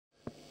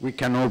We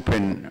can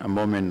open a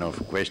moment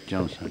of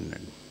questions and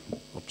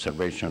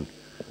observation,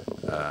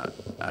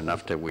 and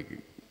after we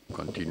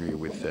continue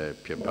with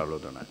Pier Paolo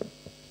Donato.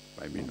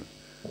 5 minutes.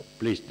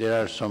 Please,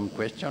 there are some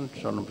questions,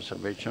 some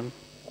observation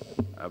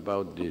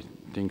about the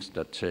things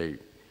that say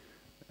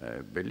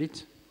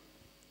Belitz.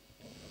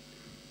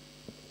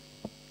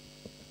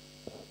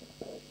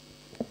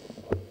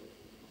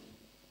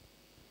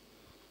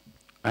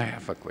 I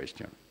have a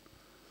question.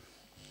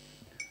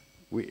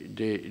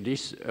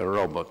 These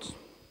robots,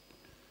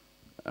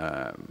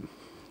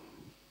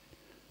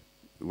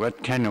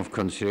 what kind of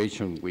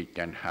consideration we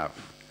can have?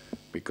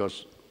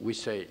 Because we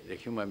say the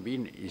human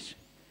being is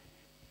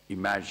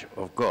image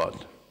of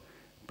God,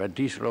 but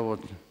these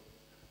robots,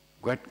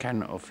 what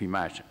kind of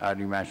image? Are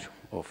image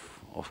of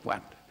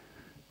what?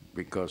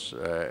 Because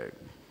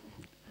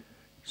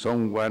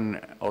someone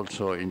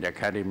also in the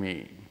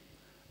academy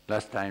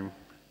last time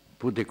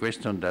put the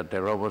question that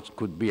the robots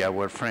could be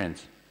our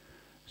friends.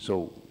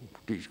 So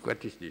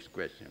what is this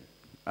question?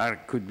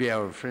 Could be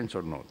our friends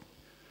or not?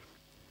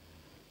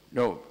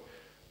 No,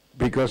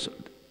 because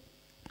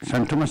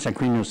St. Thomas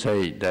Aquinas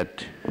say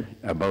that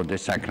about the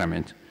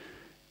sacraments,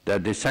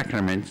 that the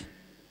sacraments,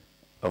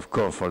 of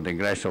course, for the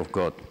grace of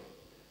God,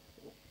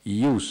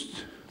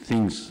 used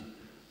things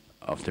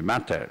of the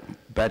matter,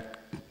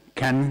 but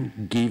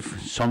can give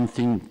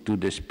something to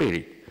the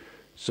spirit.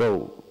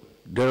 So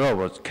the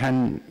robots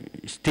can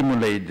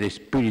stimulate the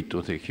spirit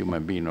of the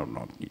human being or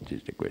not? It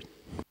is the question.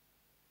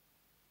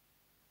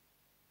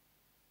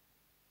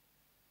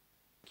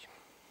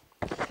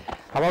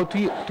 About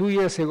 2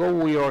 years ago,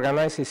 we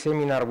organized a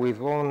seminar with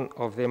one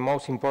of the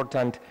most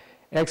important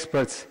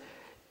experts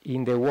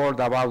in the world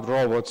about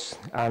robots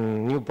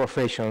and new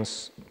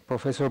professions,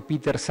 Professor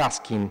Peter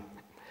Saskin.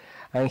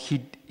 And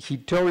he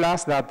told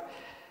us that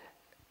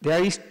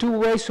there is 2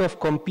 ways of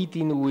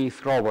competing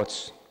with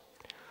robots.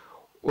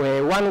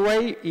 One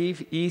way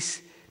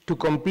is to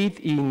compete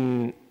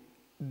in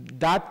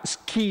that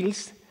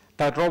skills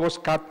that robots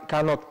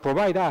cannot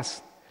provide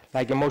us,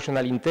 like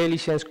emotional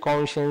intelligence,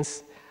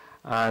 conscience,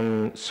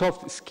 and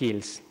soft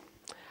skills.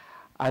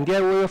 And the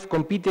other way of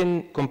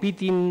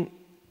competing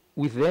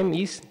with them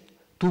is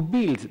to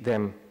build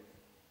them,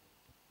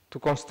 to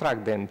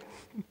construct them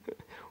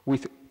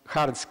with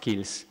hard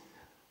skills,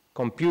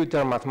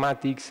 computer,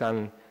 mathematics,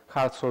 and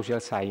hard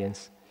social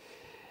science.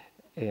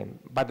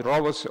 But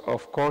robots,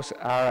 of course,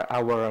 are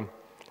our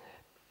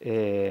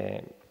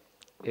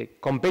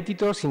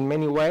competitors in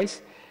many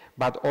ways,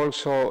 but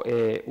also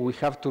we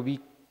have to be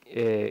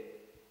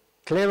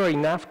clever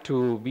enough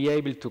to be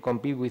able to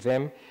compete with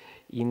them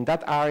in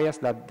that areas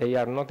that they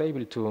are not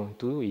able to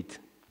do it.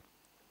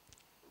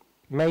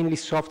 Mainly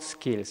soft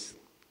skills.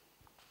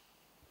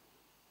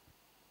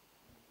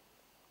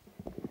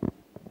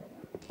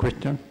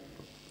 Question?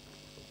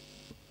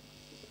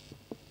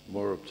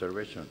 More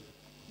observation?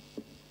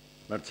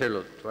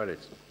 Marcelo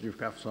Suarez, you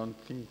have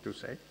something to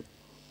say?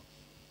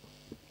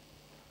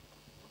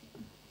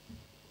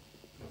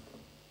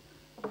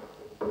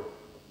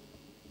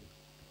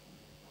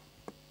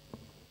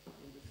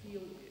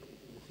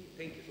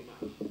 Thank you so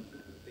much.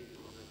 Thank you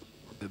so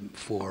much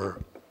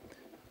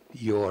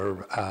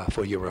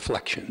for your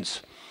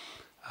reflections.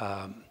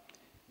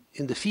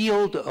 In the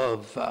field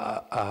of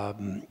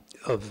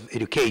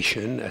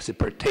education, as it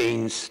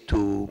pertains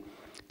to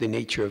the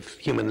nature of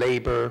human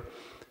labor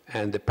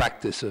and the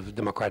practice of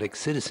democratic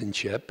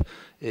citizenship,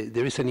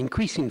 there is an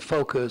increasing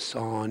focus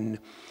on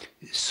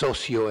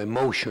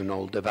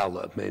socio-emotional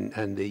development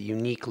and the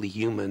uniquely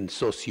human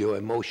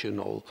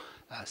socio-emotional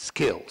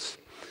skills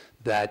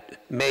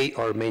that may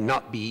or may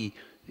not be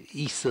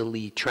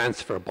easily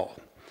transferable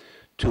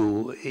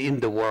to in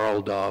the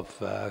world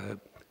of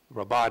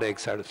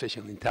robotics,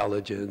 artificial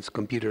intelligence,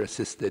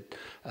 computer-assisted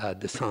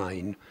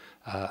design,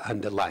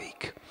 and the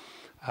like.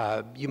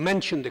 You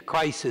mentioned the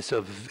crisis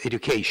of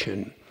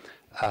education,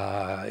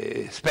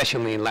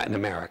 especially in Latin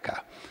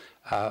America.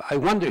 I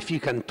wonder if you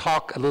can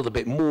talk a little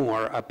bit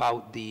more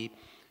about the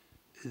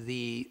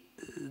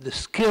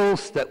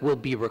skills that will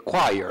be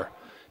required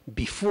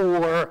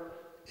before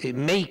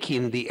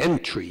making the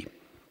entry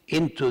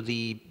into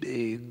the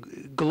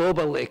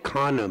global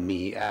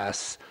economy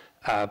as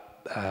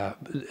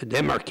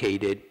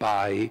demarcated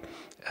by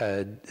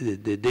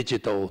the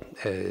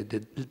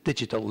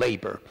digital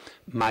labor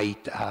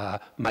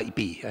might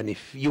be. And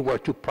if you were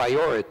to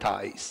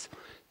prioritize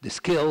the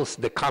skills,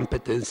 the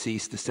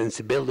competencies, the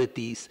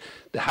sensibilities,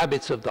 the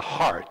habits of the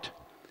heart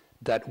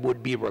that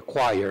would be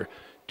required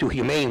to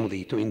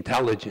humanely, to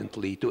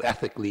intelligently, to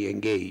ethically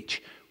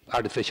engage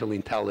artificial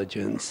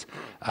intelligence,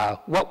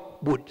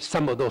 what would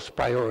some of those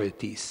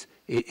priorities,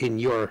 in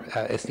your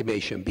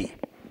estimation, be?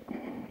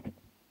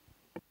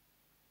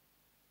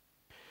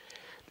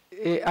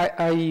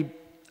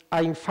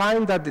 I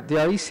find that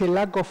there is a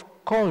lack of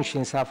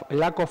conscience, a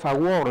lack of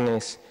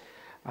awareness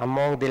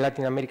among the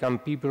Latin American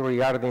people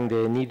regarding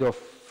the need of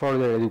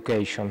further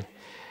education.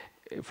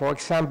 For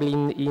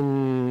example,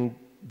 in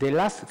the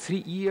last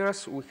 3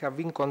 years, we have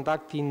been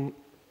conducting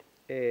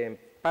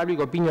public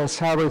opinion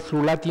survey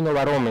through Latino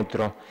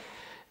Barometro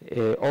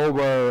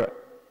over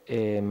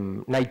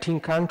 19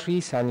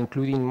 countries and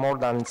including more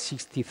than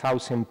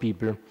 60,000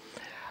 people.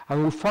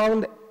 And we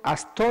found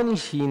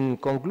astonishing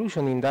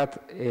conclusion in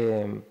that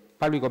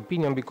public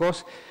opinion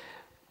because,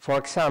 for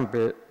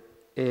example,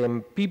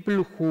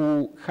 people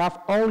who have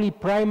only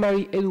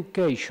primary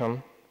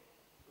education,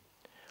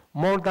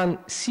 more than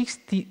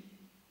 60,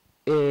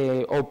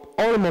 or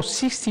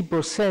almost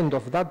 60%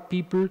 of that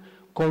people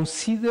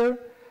consider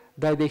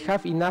that they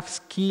have enough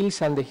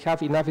skills and they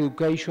have enough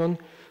education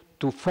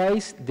to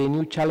face the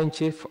new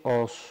challenges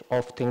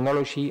of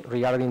technology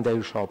regarding their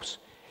jobs.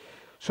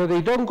 So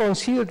they don't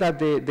consider that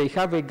they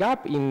have a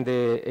gap in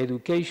the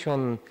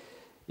educational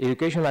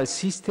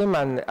system,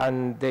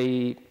 and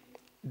they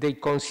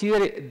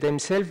consider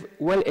themselves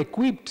well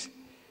equipped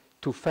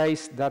to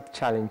face that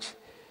challenge.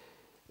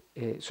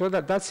 So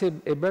that's a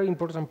very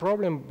important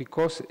problem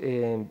because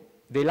the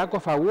lack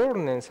of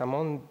awareness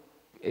among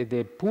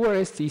the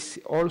poorest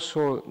is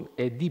also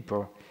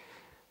deeper.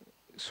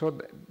 So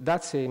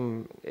that's a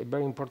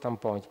very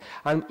important point.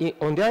 And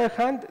on the other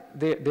hand,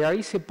 there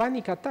is a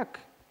panic attack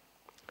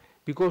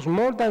because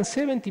more than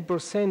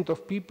 70%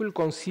 of people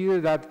consider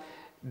that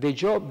the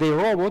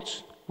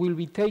robots will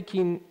be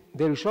taking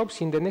their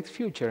jobs in the next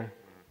future.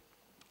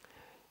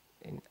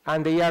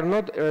 And they are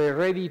not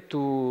ready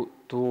to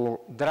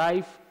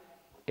drive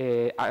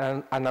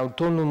an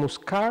autonomous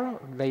car.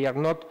 They are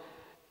not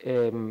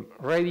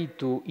ready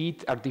to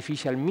eat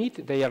artificial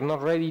meat. They are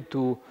not ready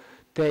to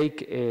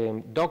take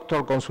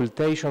doctor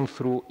consultation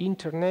through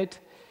internet.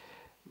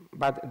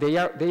 But they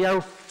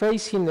are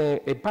facing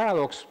a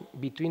paradox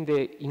between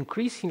the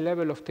increasing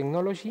level of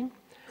technology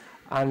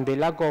and the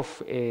lack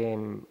of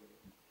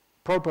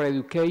proper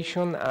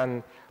education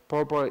and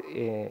proper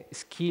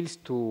skills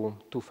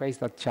to face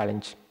that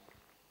challenge.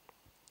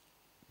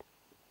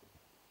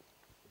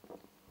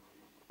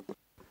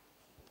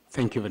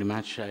 Thank you very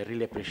much. I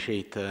really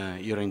appreciate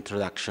your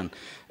introduction.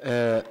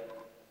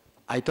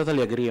 I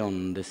totally agree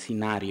on the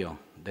scenario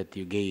that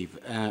you gave,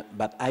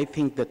 but I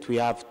think that we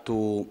have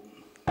to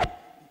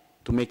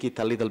make it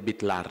a little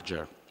bit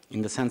larger,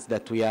 in the sense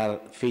that we are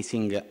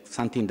facing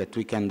something that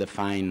we can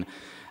define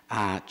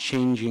a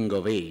changing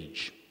of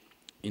age,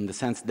 in the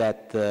sense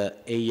that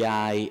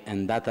AI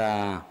and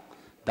data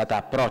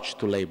approach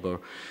to labor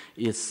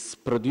is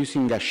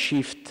producing a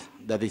shift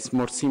that is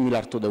more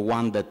similar to the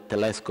one that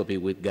telescopy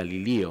with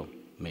Galileo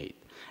made.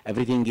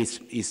 Everything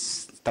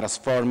is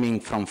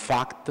transforming from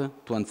fact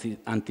to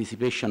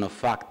anticipation of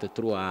fact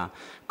through a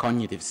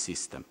cognitive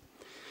system.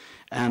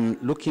 And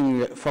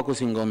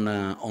focusing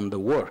on the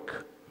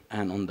work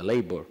and on the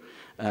labor,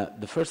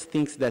 the first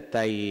things that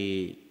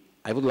I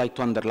would like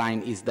to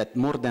underline is that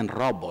more than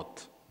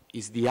robot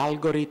is the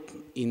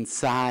algorithm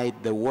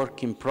inside the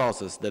working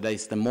process that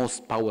has the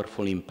most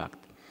powerful impact.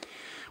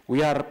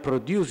 We are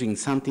producing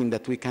something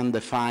that we can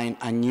define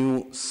a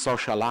new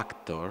social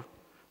actor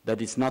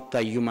that is not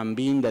a human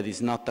being, that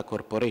is not a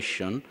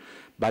corporation,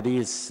 but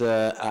is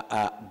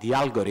the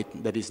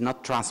algorithm that is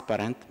not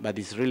transparent, but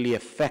is really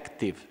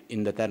effective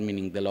in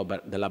determining the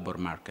labor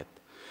market.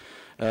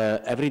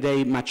 Every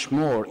day, much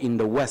more in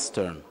the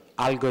Western,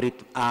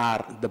 algorithms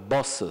are the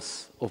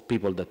bosses of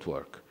people that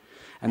work.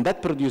 And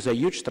that produces a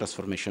huge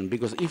transformation,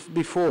 because if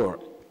before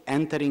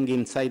entering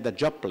inside the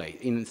job place,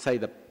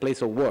 inside the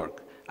place of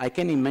work, I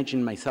can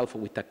imagine myself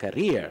with a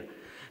career,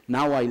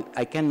 now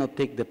I cannot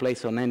take the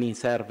place on any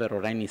server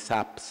or any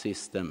SAP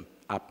system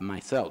up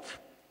myself.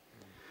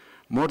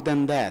 More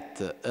than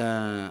that,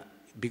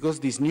 because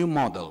this new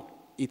model,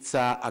 it's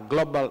a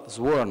global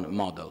swarm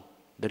model.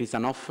 There is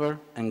an offer,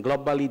 and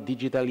globally,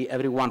 digitally,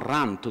 everyone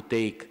run to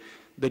take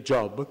the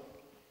job.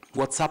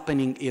 What's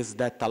happening is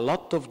that a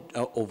lot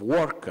of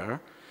workers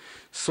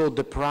saw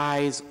the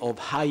price of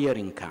higher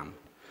income.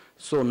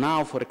 So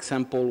now, for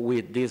example,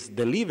 with these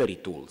delivery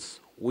tools,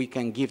 we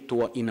can give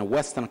in a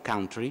Western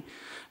country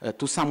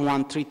to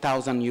someone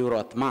 3,000 euro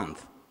a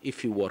month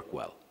if you work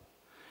well.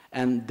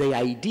 And the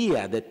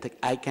idea that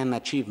I can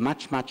achieve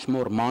much, much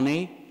more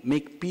money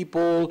make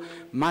people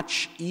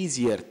much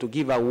easier to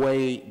give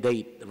away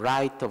the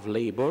right of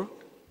labor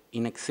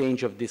in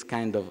exchange of this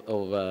kind of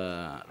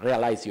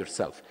realize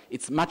yourself.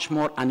 It's much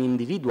more an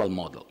individual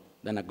model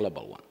than a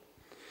global one.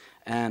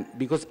 And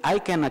because I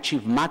can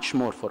achieve much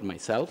more for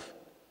myself,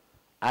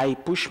 I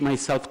push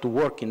myself to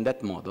work in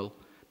that model,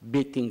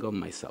 betting on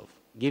myself,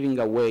 giving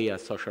away a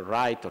social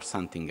right or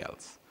something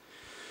else.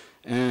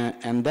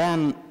 And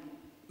then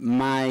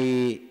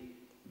my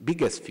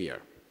biggest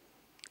fear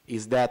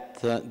is that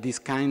this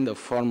kind of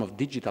form of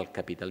digital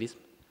capitalism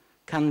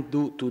can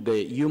do to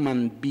the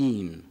human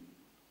being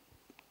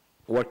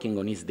working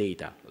on his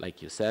data,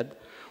 like you said,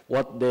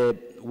 what the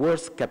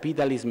worst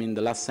capitalism in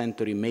the last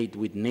century made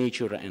with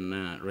nature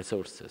and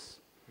resources.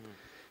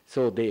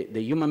 So the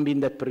human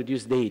being that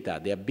produces data,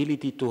 the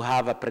ability to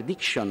have a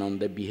prediction on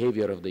the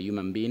behavior of the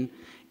human being,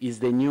 is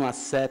the new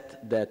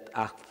asset that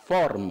a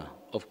form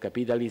of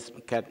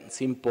capitalism can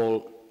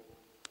simply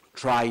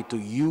try to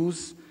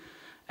use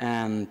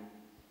and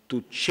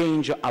to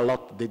change a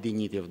lot the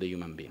dignity of the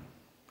human being.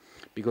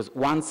 Because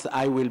once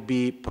I will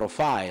be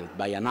profiled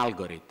by an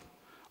algorithm,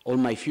 all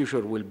my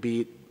future will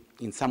be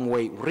in some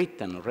way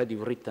already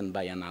written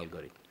by an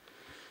algorithm.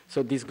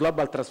 So this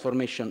global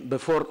transformation,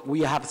 before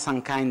we have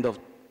some kind of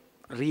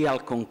real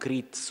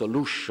concrete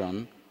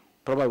solution,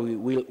 probably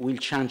will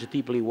change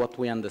deeply what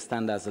we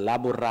understand as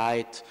labor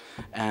right,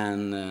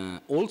 and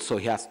also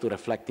he has to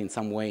reflect in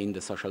some way in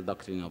the social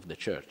doctrine of the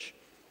church.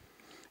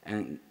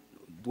 And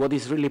what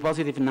is really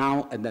positive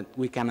now is that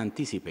we can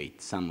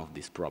anticipate some of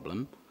this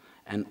problem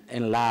and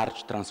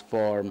enlarge,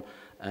 transform,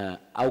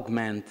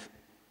 augment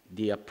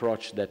the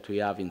approach that we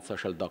have in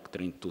social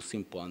doctrine to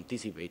simply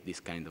anticipate this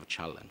kind of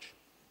challenge.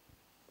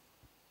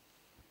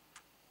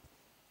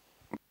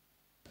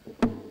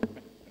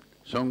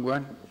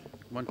 Someone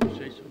want to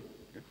say something?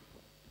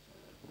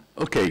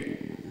 Okay.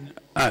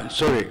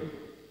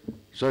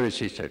 Sorry,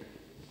 sister,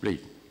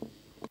 please.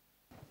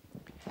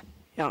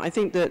 Yeah, I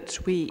think that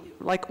we,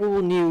 like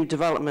all new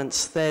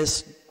developments,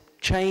 there's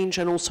change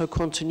and also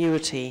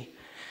continuity.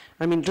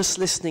 I mean, just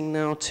listening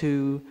now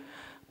to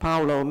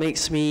Paolo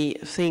makes me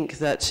think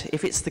that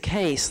if it's the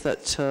case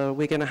that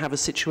we're going to have a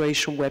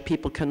situation where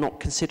people cannot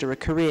consider a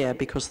career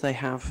because they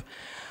have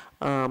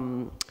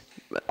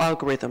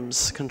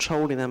algorithms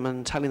controlling them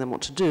and telling them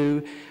what to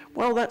do,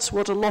 well, that's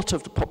what a lot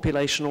of the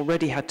population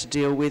already had to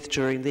deal with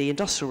during the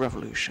Industrial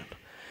Revolution.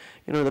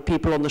 You know, the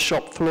people on the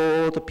shop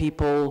floor, the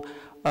people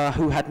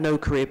who had no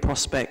career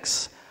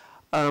prospects.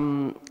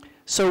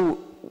 So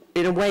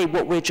in a way,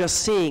 what we're just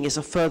seeing is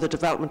a further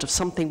development of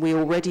something we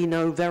already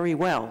know very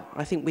well.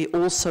 I think we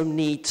also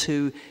need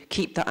to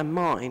keep that in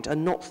mind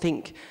and not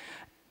think,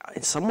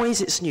 in some ways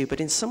it's new, but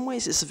in some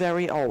ways it's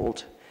very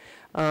old.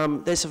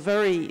 There's a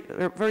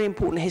very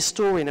important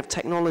historian of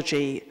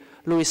technology,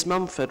 Lewis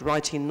Mumford,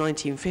 writing in the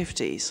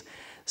 1950s,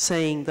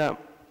 saying that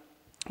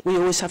we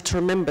always have to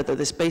remember that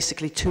there's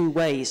basically two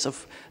ways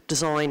of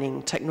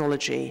designing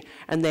technology,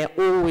 and they're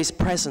always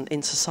present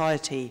in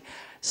society.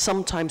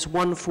 Sometimes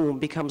one form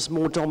becomes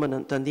more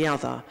dominant than the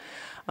other.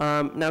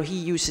 Now, he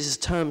uses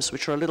terms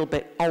which are a little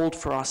bit old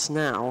for us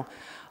now.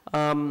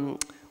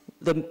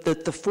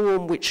 The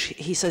form which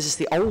he says is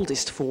the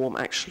oldest form,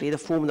 actually, the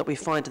form that we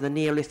find in the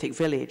Neolithic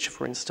village,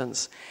 for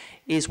instance,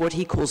 is what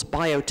he calls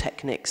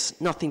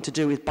biotechnics, nothing to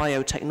do with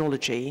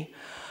biotechnology.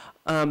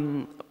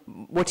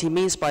 What he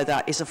means by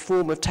that is a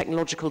form of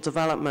technological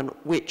development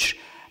which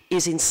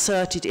is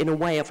inserted in a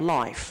way of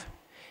life,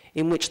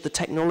 in which the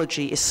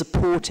technology is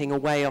supporting a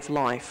way of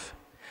life.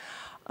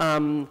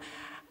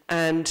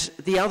 And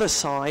the other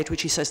side,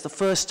 which he says the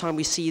first time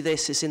we see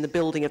this is in the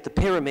building of the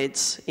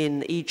pyramids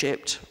in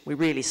Egypt. We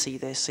really see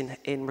this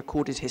in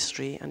recorded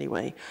history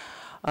anyway.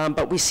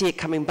 But we see it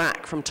coming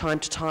back from time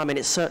to time, and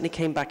it certainly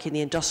came back in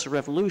the Industrial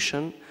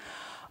Revolution,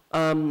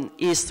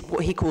 is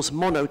what he calls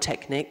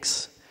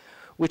monotechnics,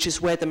 which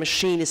is where the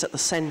machine is at the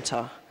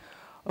center.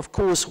 Of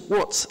course,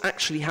 what's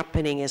actually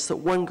happening is that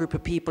one group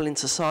of people in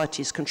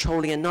society is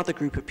controlling another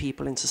group of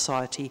people in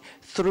society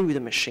through the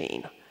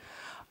machine.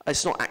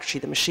 It's not actually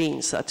the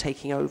machines that are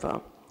taking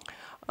over.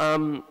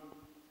 And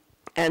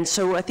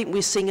so I think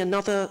we're seeing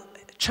another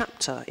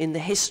chapter in the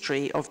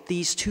history of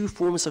these two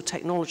forms of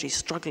technology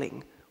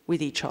struggling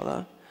with each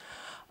other.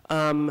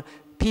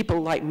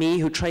 People like me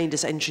who trained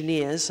as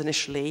engineers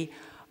initially,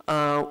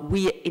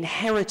 we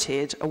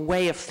inherited a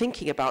way of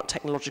thinking about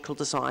technological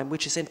design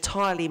which is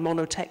entirely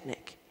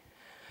monotechnic,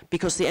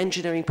 because the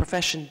engineering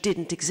profession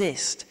didn't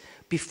exist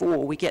before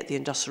we get the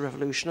Industrial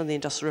Revolution, and the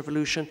Industrial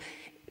Revolution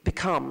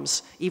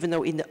becomes, even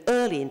though in the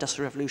early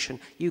Industrial Revolution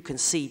you can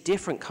see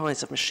different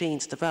kinds of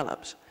machines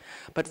developed,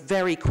 but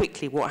very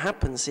quickly what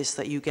happens is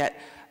that you get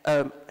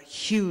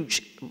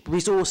huge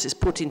resources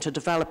put into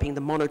developing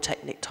the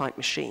monotechnic type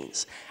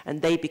machines,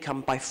 and they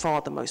become by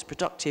far the most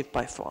productive,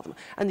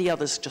 and the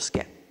others just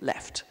get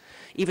left.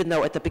 Even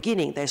though at the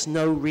beginning there's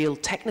no real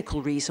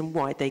technical reason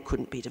why they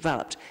couldn't be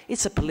developed.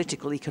 It's a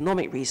political,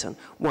 economic reason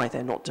why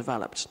they're not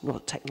developed, not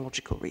a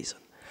technological reason.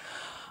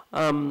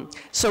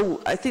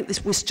 So I think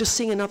we're just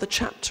seeing another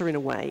chapter in a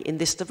way in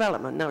this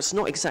development. Now, it's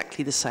not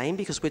exactly the same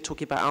because we're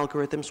talking about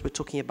algorithms, we're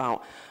talking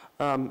about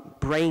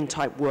brain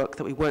type work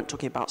that we weren't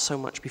talking about so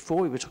much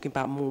before. We were talking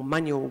about more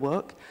manual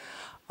work.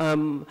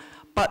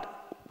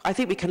 But I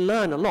think we can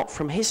learn a lot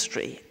from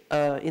history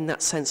in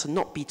that sense and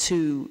not be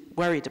too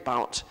worried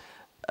about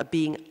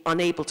being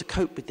unable to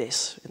cope with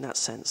this in that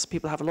sense.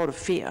 People have a lot of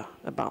fear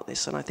about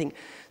this, and I think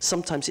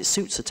sometimes it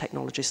suits the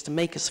technologists to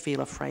make us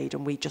feel afraid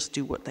and we just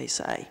do what they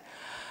say.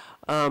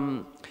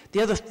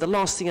 The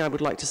last thing I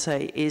would like to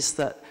say is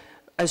that,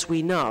 as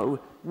we know,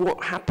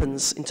 what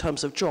happens in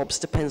terms of jobs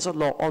depends a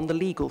lot on the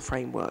legal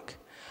framework.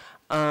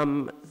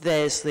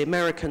 There's the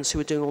Americans who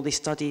are doing all these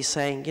studies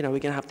saying, you know, we're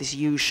going to have this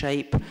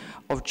U-shape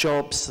of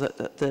jobs,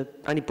 that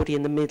anybody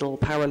in the middle,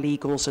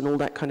 paralegals and all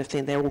that kind of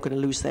thing, they're all going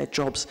to lose their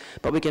jobs,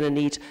 but we're going to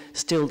need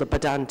still the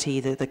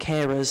badanti, the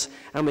carers,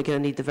 and we're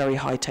going to need the very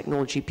high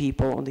technology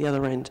people on the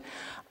other end.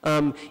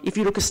 If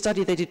you look at a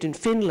study they did in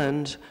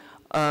Finland,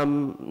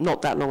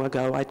 not that long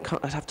ago,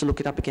 I'd have to look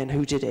it up again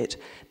who did it.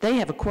 They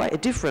have quite a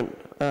different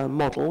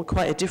model,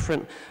 quite a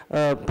different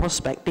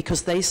prospect,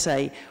 because they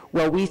say,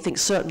 well, we think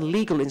certain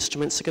legal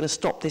instruments are going to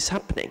stop this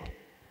happening.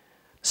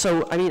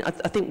 So, I mean, I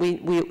think we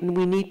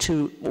need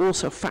to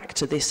also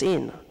factor this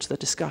in to the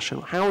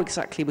discussion. How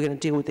exactly we're going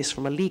to deal with this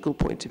from a legal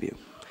point of view?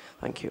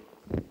 Thank you.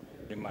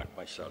 Remark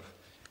myself.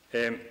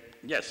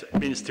 Yes, I've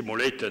been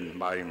stimulated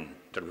by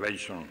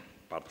intervention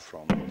apart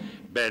from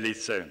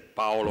Belis,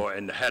 Paolo,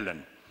 and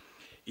Helen.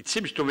 It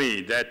seems to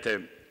me that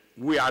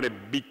we are a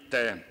bit,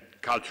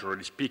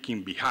 culturally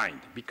speaking,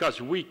 behind,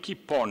 because we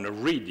keep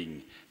on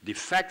reading the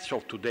facts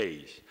of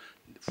today's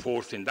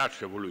fourth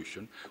industrial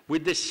revolution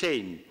with the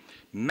same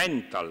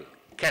mental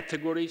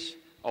categories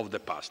of the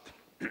past.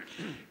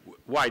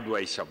 Why do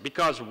I say so?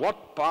 Because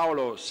what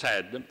Paolo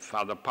said,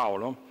 Father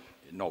Paolo,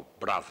 no,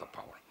 Brother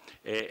Paolo,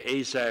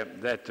 is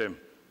that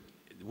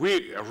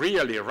we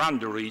really run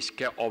the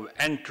risk of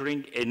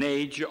entering an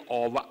age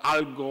of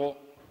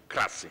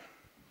algocracy,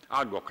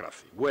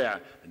 where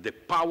the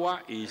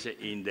power is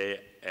in the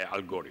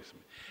algorithm.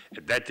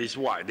 That is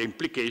why the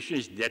implication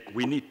is that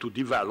we need to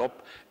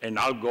develop an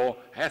algo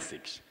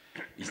ethics.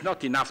 It's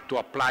not enough to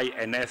apply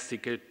an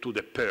ethic to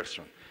the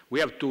person. We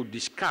have to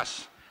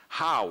discuss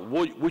how,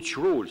 which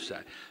rules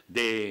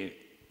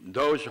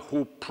those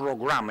who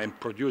program and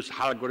produce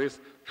algorithms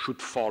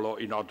should follow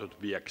in order to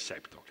be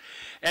acceptable.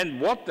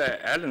 And what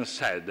Ellen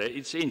said,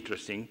 it's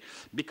interesting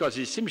because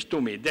it seems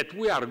to me that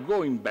we are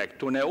going back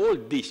to an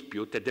old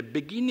dispute at the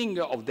beginning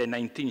of the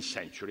 19th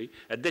century,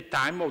 at the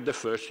time of the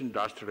first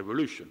industrial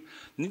revolution.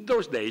 In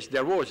those days,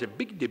 there was a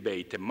big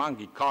debate among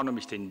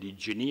economists and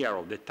engineers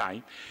of the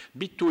time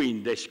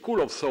between the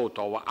school of thought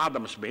of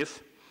Adam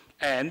Smith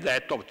and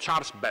that of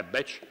Charles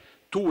Babbage,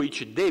 to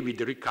which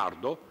David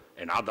Ricardo,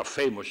 another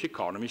famous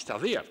economist,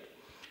 adhered.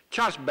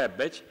 Charles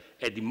Babbage,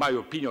 and in my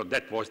opinion,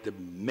 that was the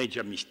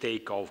major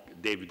mistake of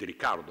David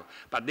Ricardo.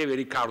 But David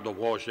Ricardo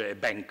was a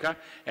banker,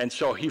 and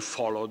so he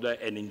followed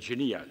an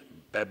engineer.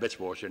 Babbage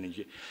was an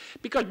engineer.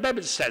 Because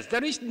Babbage says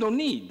there is no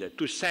need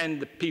to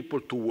send people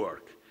to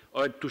work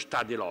or to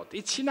study a lot.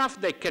 It's enough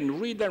they can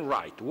read and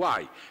write.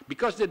 Why?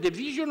 Because the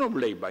division of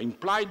labor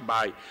implied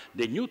by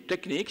the new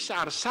techniques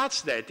are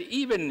such that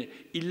even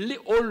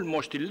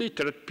almost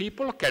illiterate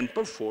people can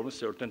perform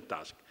certain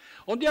tasks.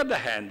 On the other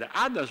hand,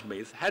 Adam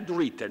Smith had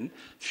written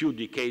a few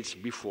decades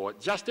before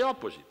just the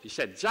opposite. He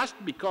said, just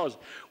because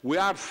we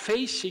are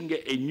facing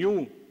a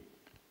new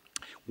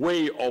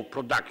way of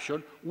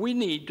production, we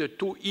need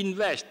to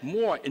invest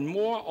more and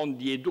more on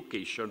the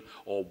education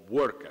of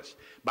workers.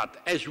 But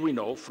as we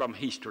know from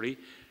history,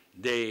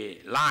 the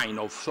line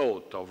of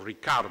thought of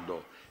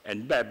Ricardo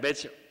and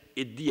Babbage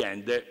at the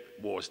end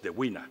was the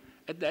winner.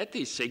 And that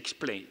is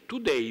explained.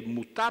 Today,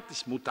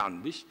 mutatis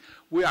mutandis,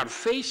 we are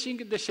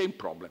facing the same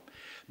problem.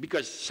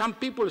 Because some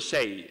people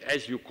say,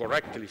 as you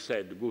correctly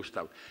said,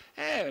 Gustav,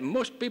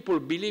 most people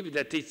believe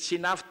that it's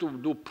enough to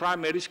do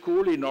primary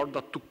school in order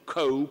to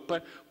cope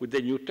with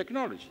the new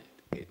technology,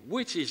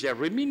 which is a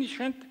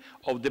reminiscent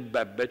of the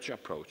Babbage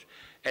approach.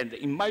 And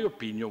in my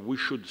opinion, we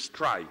should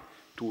strive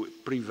to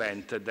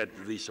prevent that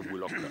this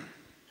will occur.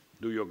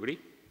 Do you agree?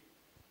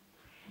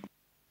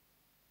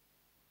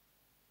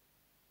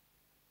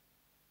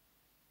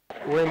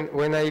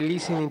 When I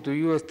listened to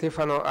you,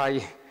 Stefano,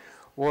 I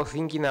was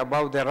thinking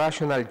about the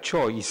rational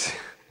choice.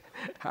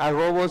 Are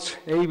robots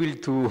able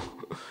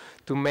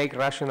to make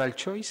rational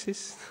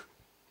choices?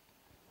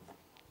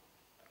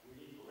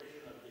 We need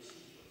rational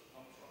decisions,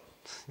 not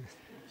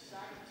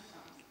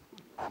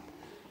choice.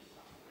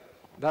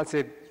 That's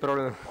a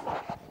problem.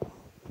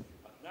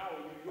 But now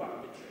you are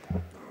the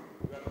chair.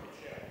 You are the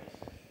chair.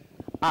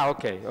 Ah,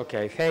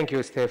 okay. Thank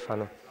you,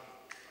 Stefano.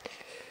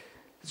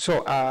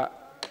 So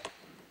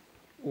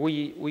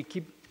we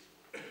keep.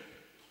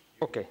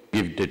 Okay.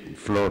 Give the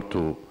floor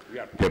to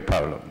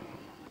Paolo.